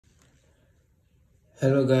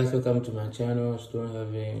Hello guys, welcome to my channel, Stone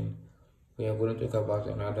Heaven. We are going to talk about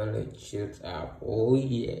another legit app. Oh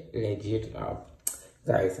yeah, legit app.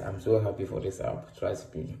 Guys, I'm so happy for this app.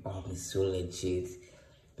 Trust me, it's so legit.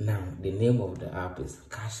 Now, the name of the app is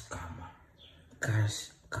CashKarma.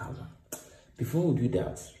 CashKarma. Before we do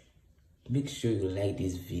that, make sure you like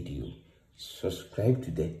this video, subscribe to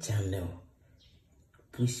the channel,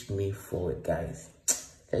 push me forward guys.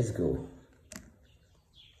 Let's go.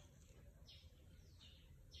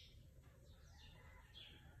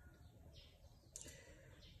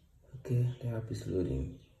 Okay, the app is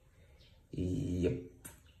loading. Yep.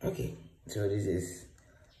 Okay, so this is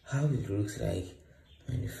how it looks like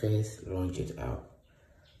when you first launch it out.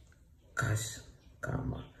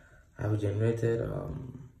 CashKarma. I've generated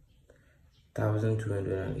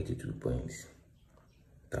 1,282 points.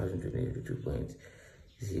 1,282 points.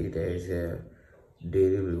 You see, there is a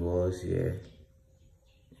daily rewards here.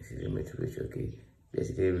 You see the metrics, okay. There's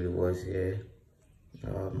daily rewards here.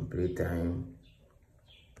 Playtime.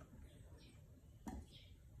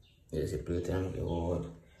 There's a playtime reward.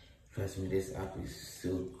 Trust me, this app is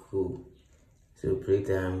so cool. So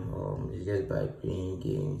playtime is just by playing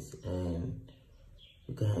games and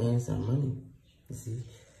you can earn some money. You see,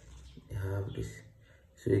 you have this.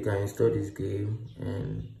 So you can install this game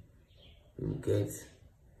and you get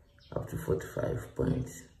up to 45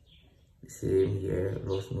 points. The same here,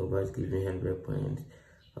 Lost Mobile is giving 100 points.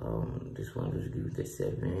 This one is giving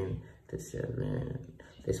 37.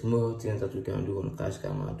 There's more things that we can do on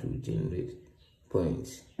CashKarma to generate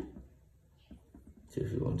points. So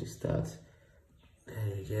if you want to start,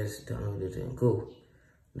 then you just download it and go.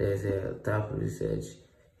 There's a tap research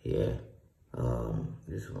here.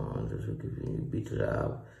 This one is also giving you beat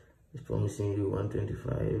lab. It's promising you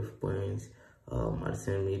 125 points.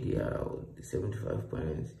 AdSense Media 75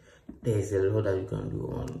 points. There's a lot that you can do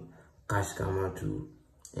on CashKarma to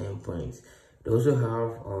earn points. They also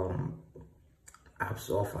have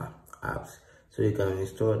apps, so you can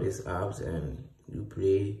install these apps and you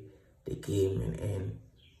play the game and earn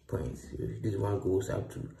points. This one goes up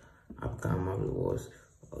to CashKarma rewards.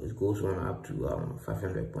 It goes on up to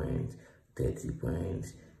 500 points, 30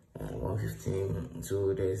 points, and 115.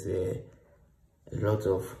 So there's a lot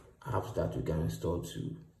of apps that you can install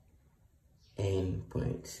to earn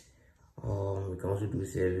points. We can also do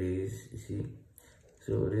surveys, you see.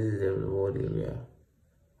 So this is the reward area.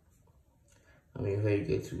 I mean, where you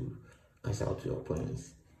get to cash out your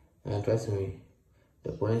points. And trust me,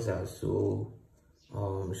 the points are so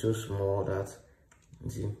small that, you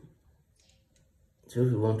see. So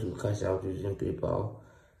if you want to cash out using PayPal,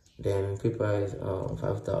 then PayPal is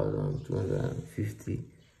 5,250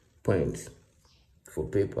 points for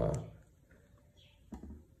PayPal.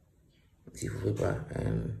 See, for PayPal,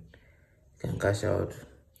 and you can cash out.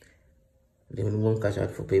 The minimum cash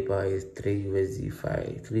out for PayPal is 3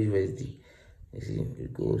 USD. You see,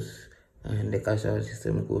 it goes, and the cash out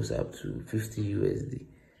system goes up to 50 USD.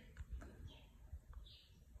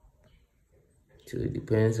 So it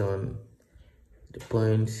depends on the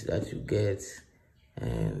points that you get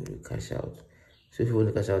and you cash out. So if you want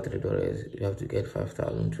to cash out $3, you have to get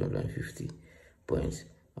 5,250 points.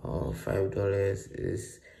 $5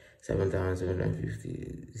 is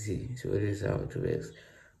 7,750. See, so this is how it works.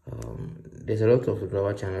 There's a lot of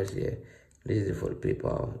global channels here. This is for the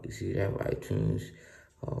PayPal. You see, they have iTunes.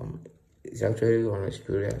 It's actually on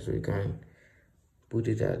Australia, so you can put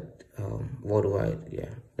it at worldwide. Yeah,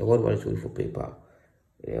 the worldwide is only for PayPal.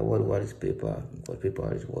 Yeah, worldwide is PayPal, but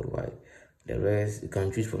PayPal is worldwide. The rest you can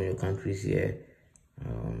choose from your countries here. I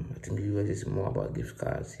think the US is more about gift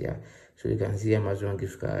cards. Yeah, so you can see Amazon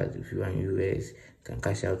gift cards. If you are in US, you can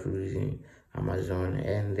cash out using Amazon,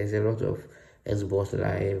 and there's a lot of Xbox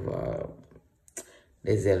Live.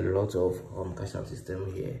 There's a lot of cash out system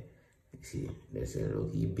here. You see, there's a lot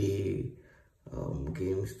of eBay,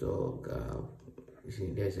 GameStop. You see,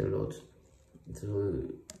 there's a lot. So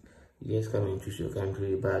you just come and choose your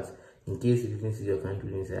country, but in case you can see your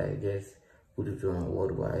country inside, just put it on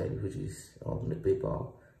worldwide, which is the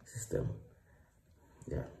PayPal system.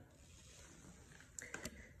 Yeah.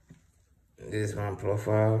 This is my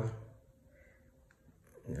profile.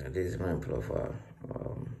 Yeah, this is my profile.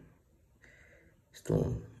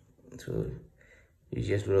 Stone. So you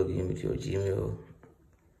just log in with your Gmail.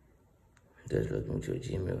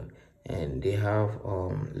 And they have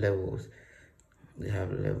levels. They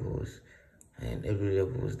have levels, and every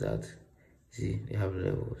level is that. See, they have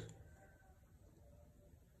levels.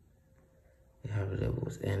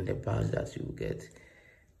 And the badge that you get.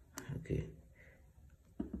 Okay.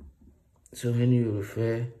 So when you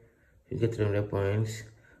refer, you get 300 points.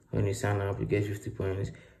 When you sign up, you get 50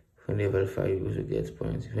 points. when they verify, you also get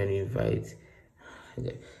points. When you invite,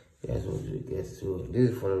 that's what you get. So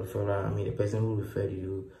this is for the referral. I mean, the person who referred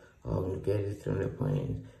you, you get 300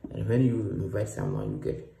 points, and when you invite someone, you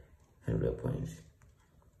get 100 points.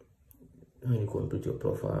 When you complete your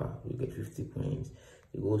profile, you get 50 points.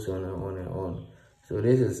 It goes on and on and on. So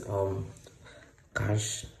this is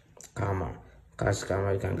CashKarma.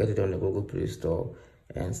 CashKarma, you can get it on the Google Play Store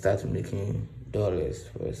and start making dollars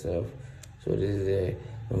for yourself. So this is the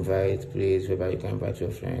invite place whereby you can invite your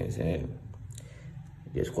friends and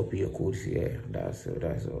just copy your codes here. That's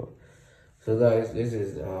all. So guys, this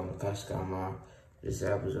is CashKarma. This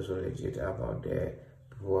app is also legit app out there.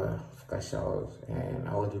 People have cash out, and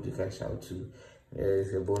I want you to cash out too. There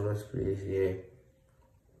is a bonus place here.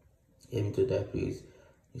 Into that place,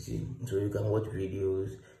 you see, so you can watch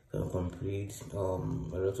videos, you can complete a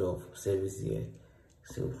lot of service here.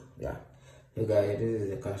 So yeah, hey guys, this is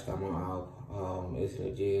the CashKarma app. It's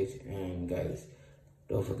legit, and guys,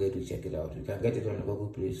 don't forget to check it out. You can get it on the Google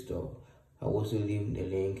Play Store. I'll also leave the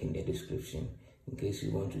link in the description in case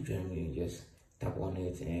you want to join me. Just tap on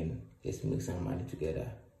it and just make some money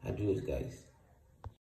together. Adios guys.